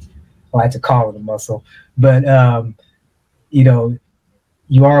body. I like to call it a muscle. But,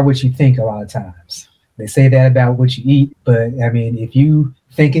 you are what you think a lot of times. They say that about what you eat. But, I mean, if you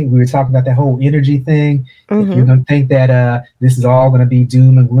thinking, we were talking about that whole energy thing. Mm-hmm. If you're going to think that this is all going to be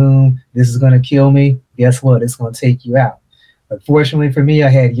doom and gloom, this is going to kill me, guess what? It's going to take you out. Unfortunately for me, I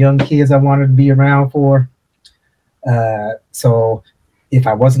had young kids I wanted to be around for. So if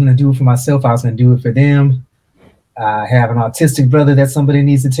I wasn't going to do it for myself, I was going to do it for them. I have an autistic brother that somebody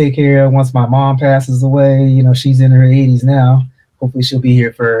needs to take care of once my mom passes away. She's in her 80s now. Hopefully she'll be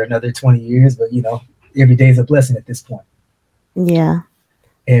here for another 20 years, but every day is a blessing at this point. Yeah.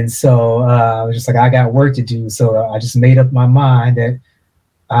 And so I was just like, I got work to do. So I just made up my mind that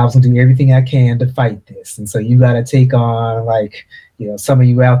I was going to do everything I can to fight this. And so you got to take on, some of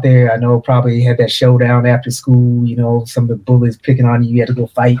you out there, I know probably had that showdown after school, some of the bullies picking on you, you had to go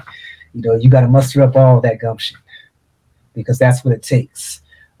fight. You got to muster up all that gumption, because that's what it takes.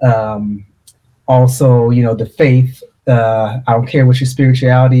 Also, the faith, I don't care what your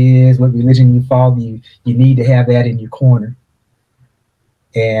spirituality is, what religion you follow, you need to have that in your corner.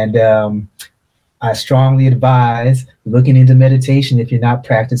 And I strongly advise looking into meditation if you're not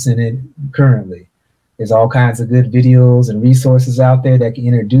practicing it currently. There's all kinds of good videos and resources out there that can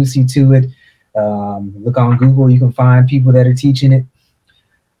introduce you to it. Look on Google, you can find people that are teaching it.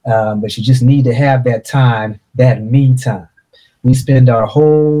 But you just need to have that time, that me time. We spend our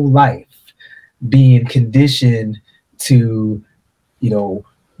whole life being conditioned to,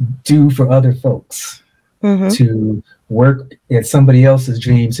 do for other folks, to work at somebody else's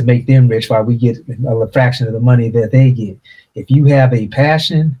dreams to make them rich while we get a fraction of the money that they get. If you have a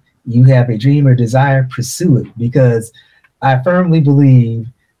passion, you have a dream or desire, pursue it, because I firmly believe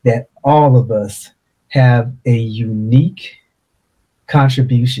that all of us have a unique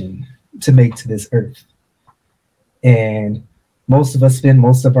contribution to make to this earth. And most of us spend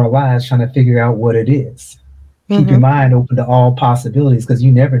most of our lives trying to figure out what it is. Keep your mind open to all possibilities, because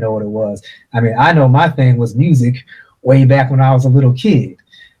you never know what it was. I mean, I know my thing was music way back when I was a little kid.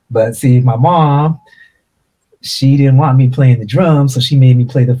 But see, my mom, she didn't want me playing the drums, so she made me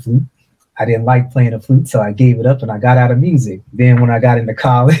play the flute. I didn't like playing the flute, so I gave it up and I got out of music. Then when I got into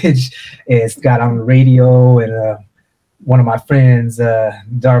college, it got on the radio, and one of my friends,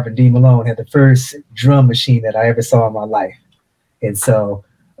 Darvin D. Malone, had the first drum machine that I ever saw in my life. And so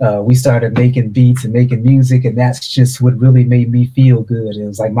we started making beats and making music, and that's just what really made me feel good. It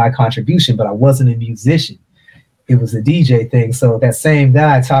was like my contribution, but I wasn't a musician. It was a DJ thing. So that same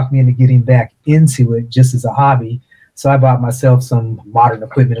guy talked me into getting back into it just as a hobby. So I bought myself some modern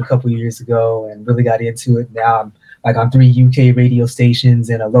equipment a couple years ago and really got into it. Now I'm like on 3 UK radio stations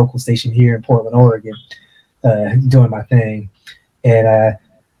and a local station here in Portland, Oregon, doing my thing. And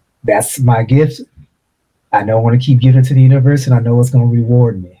that's my gift. I know I want to keep giving it to the universe, and I know it's going to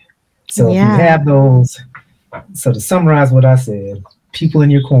reward me. So if you have those, so to summarize what I said, people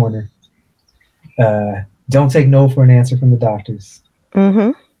in your corner, don't take no for an answer from the doctors.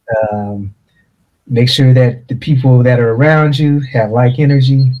 Make sure that the people that are around you have like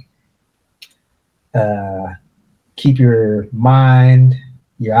energy. Keep your mind,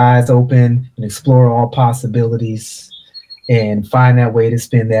 your eyes open, and explore all possibilities, and find that way to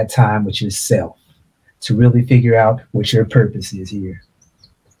spend that time with yourself to really figure out what your purpose is here.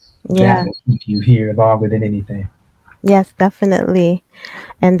 Yeah. That will keep you here longer than anything. Yes, definitely.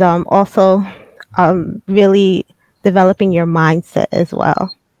 And also really developing your mindset as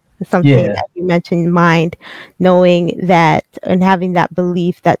well. Something that you mentioned, mind, knowing that and having that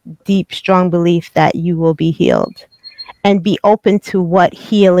belief, that deep, strong belief that you will be healed, and be open to what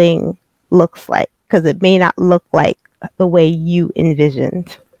healing looks like, because it may not look like the way you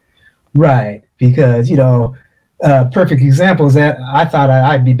envisioned. Right. Because, perfect example is that I thought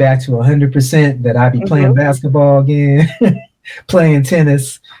I'd be back to 100%, that I'd be playing basketball again, playing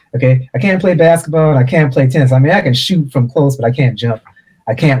tennis. Okay. I can't play basketball and I can't play tennis. I mean, I can shoot from close, but I can't jump.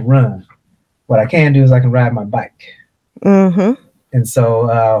 I can't run. what I can do is I can ride my bike. Mm-hmm. And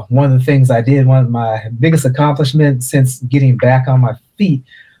so one of the things I did, one of my biggest accomplishments since getting back on my feet,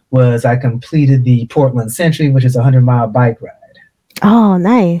 was I completed the Portland Century, which is a 100-mile bike ride. Oh,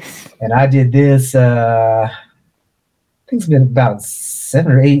 nice. And I did this, I think it's been about 7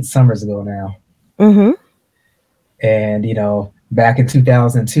 or 8 summers ago now. Mm-hmm. And, you know, back in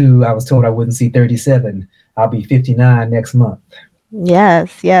 2002, I was told I wouldn't see 37. I'll be 59 next month.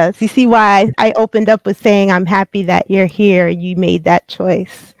 Yes, yes. You see why I opened up with saying I'm happy that you're here. You made that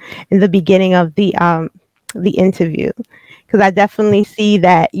choice in the beginning of the interview, because I definitely see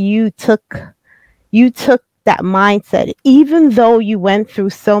that you took that mindset, even though you went through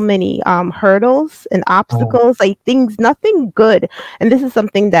so many hurdles and obstacles, like things, nothing good. And this is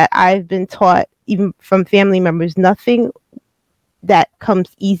something that I've been taught even from family members. Nothing that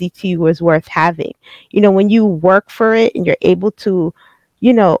comes easy to you is worth having. You know, when you work for it and you're able to,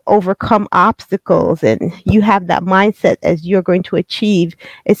 you know, overcome obstacles and you have that mindset as you're going to achieve,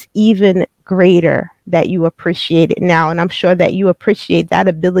 it's even greater that you appreciate it now. And I'm sure that you appreciate that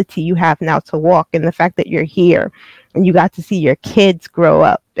ability you have now to walk, and the fact that you're here and you got to see your kids grow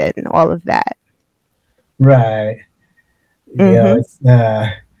up and all of that. Right. Mm-hmm.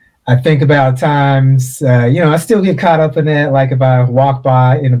 Yeah, I think about times, you know, I still get caught up in that. Like if I walk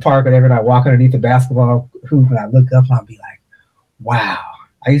by in the park or whatever, and I walk underneath the basketball hoop and I look up and I'll be like, wow,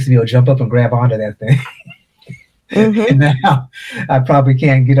 I used to be able to jump up and grab onto that thing. Mm-hmm. And now I probably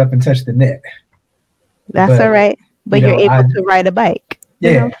can't get up and touch the net. That's all right. But you you're know, able to ride a bike.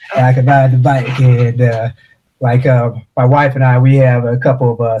 Yeah, You know? I can ride the bike. And like my wife and I, we have a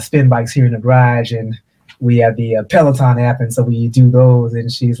couple of spin bikes here in the garage, and we have the Peloton app, and so we do those.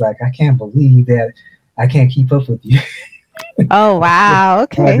 And she's like, I can't believe that I can't keep up with you. Oh, wow.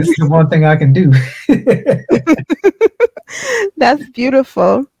 Okay. This is the one thing I can do. That's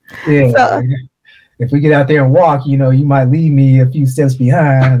beautiful. Yeah. So- if we get out there and walk, you know, you might leave me a few steps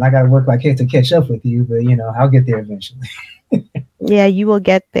behind, and I got to work like heck to catch up with you. But, you know, I'll get there eventually. Yeah, you will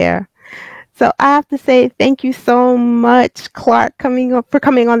get there. So I have to say thank you so much, Clark, for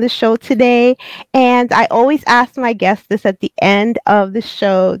coming on the show today. And I always ask my guests this at the end of the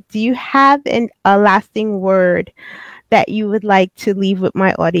show. Do you have a lasting word that you would like to leave with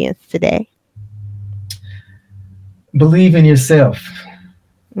my audience today? Believe in yourself.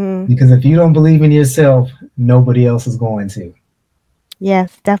 Because if you don't believe in yourself, nobody else is going to.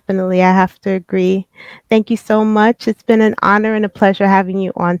 Yes, definitely. I have to agree. Thank you so much. It's been an honor and a pleasure having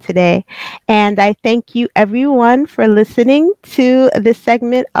you on today. And I thank you everyone for listening to this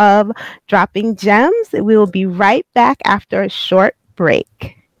segment of Dropping Gems. We will be right back after a short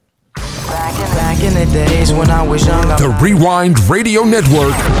break. Back in the days when I was young. The Rewind Radio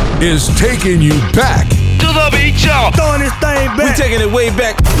Network is taking you back. To the beat, y'all. Throwing this thing back. We're taking it way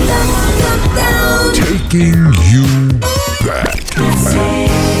back. Taking you back.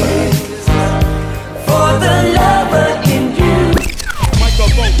 For the lover in you.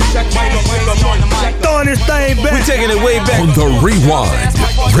 Throwing this thing back. We're taking it way back. On the Rewind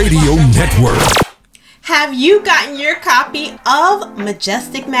Radio Network. Have you gotten your copy of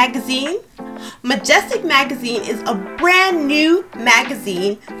Majestic Magazine? Majestic Magazine is a brand new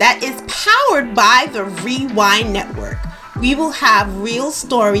magazine that is powered by the Rewind Network. We will have real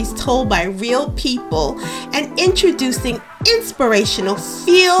stories told by real people and introducing inspirational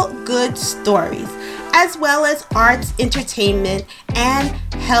feel-good stories, as well as arts, entertainment, and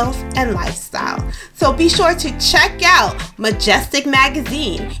health and lifestyle. So be sure to check out Majestic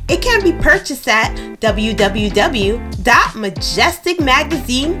Magazine. It can be purchased at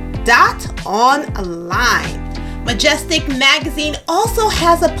www.majesticmagazine.online. Majestic Magazine also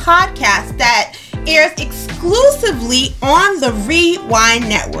has a podcast that airs exclusively on the Rewind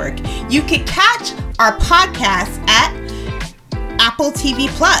Network. You can catch our podcast at Apple TV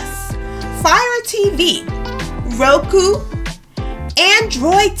Plus, Fire TV, Roku,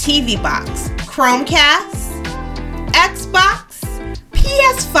 Android TV Box, Chromecast, Xbox,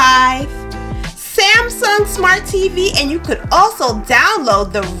 PS5, Samsung Smart TV, and you could also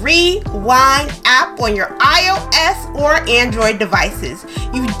download the Rewind app on your iOS or Android devices.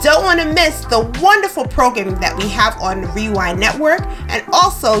 You don't want to miss the wonderful programming that we have on the Rewind Network, and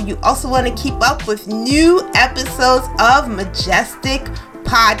you also want to keep up with new episodes of Majestic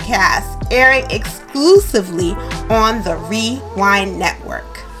Podcast airing exclusively on the Rewind Network.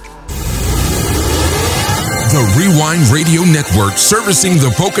 The Rewind Radio Network, servicing the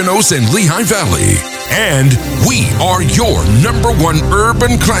Poconos and Lehigh Valley. And we are your #1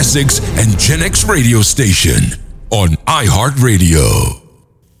 urban classics and Gen X radio station on iHeartRadio.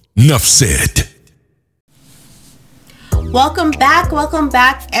 Nuff said. Welcome back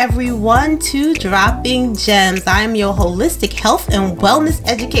everyone to Dropping Gems. I am your holistic health and wellness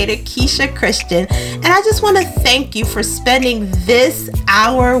educator, Keisha Christian, and I just want to thank you for spending this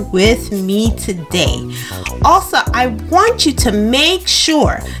hour with me today. Also, I want you to make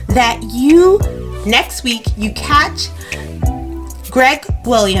sure that next week you catch Greg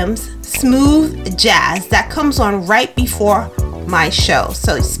Williams' Smooth Jazz that comes on right before my show.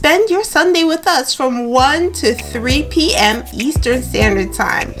 So spend your Sunday with us from 1 to 3 p.m. Eastern Standard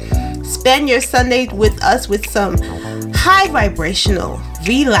Time. Spend your Sunday with us with some high vibrational,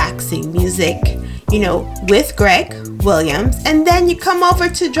 relaxing music, with Greg Williams. And then you come over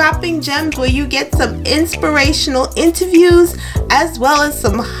to Dropping Gems where you get some inspirational interviews as well as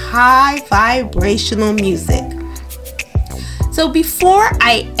some high vibrational music. So before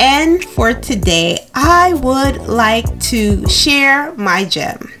I end for today, I would like to share my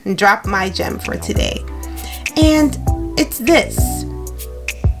gem, drop my gem for today. And it's this.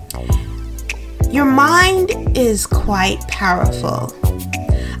 Your mind is quite powerful.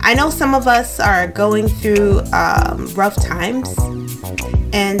 I know some of us are going through rough times,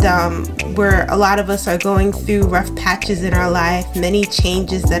 and where a lot of us are going through rough patches in our life, many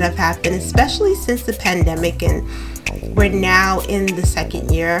changes that have happened, especially since the pandemic, and we're now in the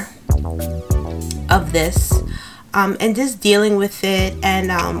second year of this, and just dealing with it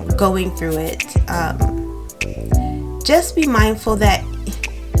and going through it. Just be mindful that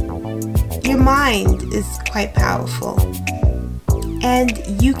your mind is quite powerful, and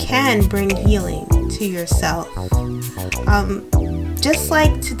you can bring healing to yourself. Just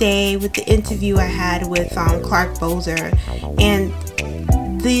like today with the interview I had with Clark Bozer and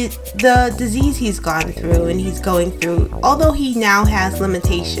the disease he's gone through and he's going through, although he now has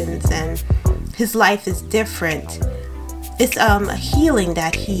limitations and his life is different, it's a healing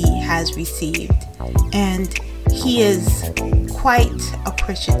that he has received, and he is quite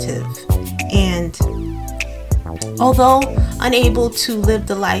appreciative. And although unable to live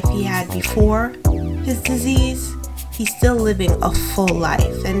the life he had before his disease, he's still living a full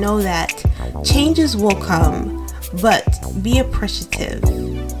life, and know that changes will come, but be appreciative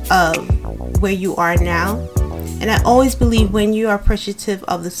of where you are now. And I always believe when you are appreciative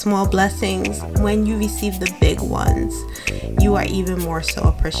of the small blessings, when you receive the big ones, you are even more so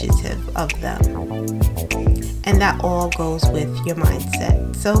appreciative of them. And that all goes with your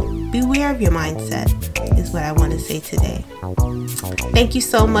mindset. So beware of your mindset is what I want to say today. Thank you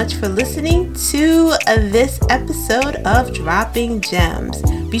so much for listening to this episode of Dropping Gems.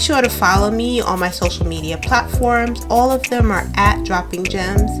 Be sure to follow me on my social media platforms. All of them are at Dropping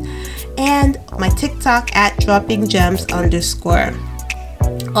Gems, and my TikTok at Dropping Gems _.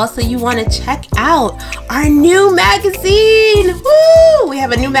 Also, you want to check out our new magazine. Woo! We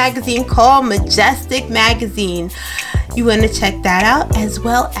have a new magazine called Majestic Magazine. You want to check that out, as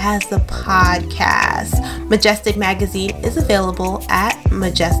well as the podcast. Majestic Magazine is available at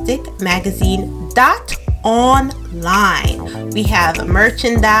majesticmagazine.online. We have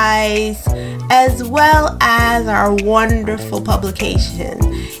merchandise as well as our wonderful publication.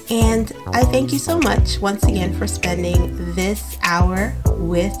 And I thank you so much once again for spending this hour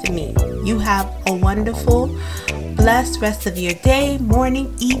with me. You have a wonderful, blessed rest of your day,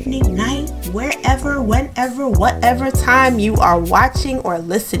 morning, evening, night, wherever, whenever, whatever time you are watching or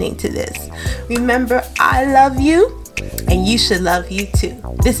listening to this. Remember, I love you, and you should love you too.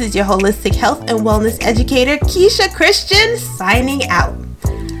 This is your holistic health and wellness educator, Keisha Christian, signing out.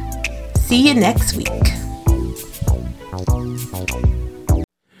 See you next week.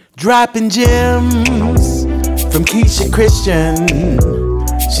 Dropping gems from Keisha Christian.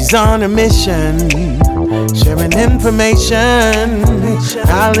 She's on a mission, sharing information,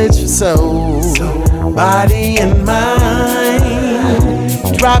 knowledge for soul, body and mind.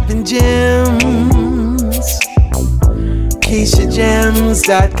 Dropping gems,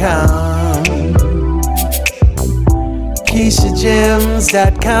 KeishaGems.com,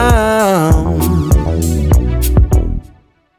 KeishaGems.com.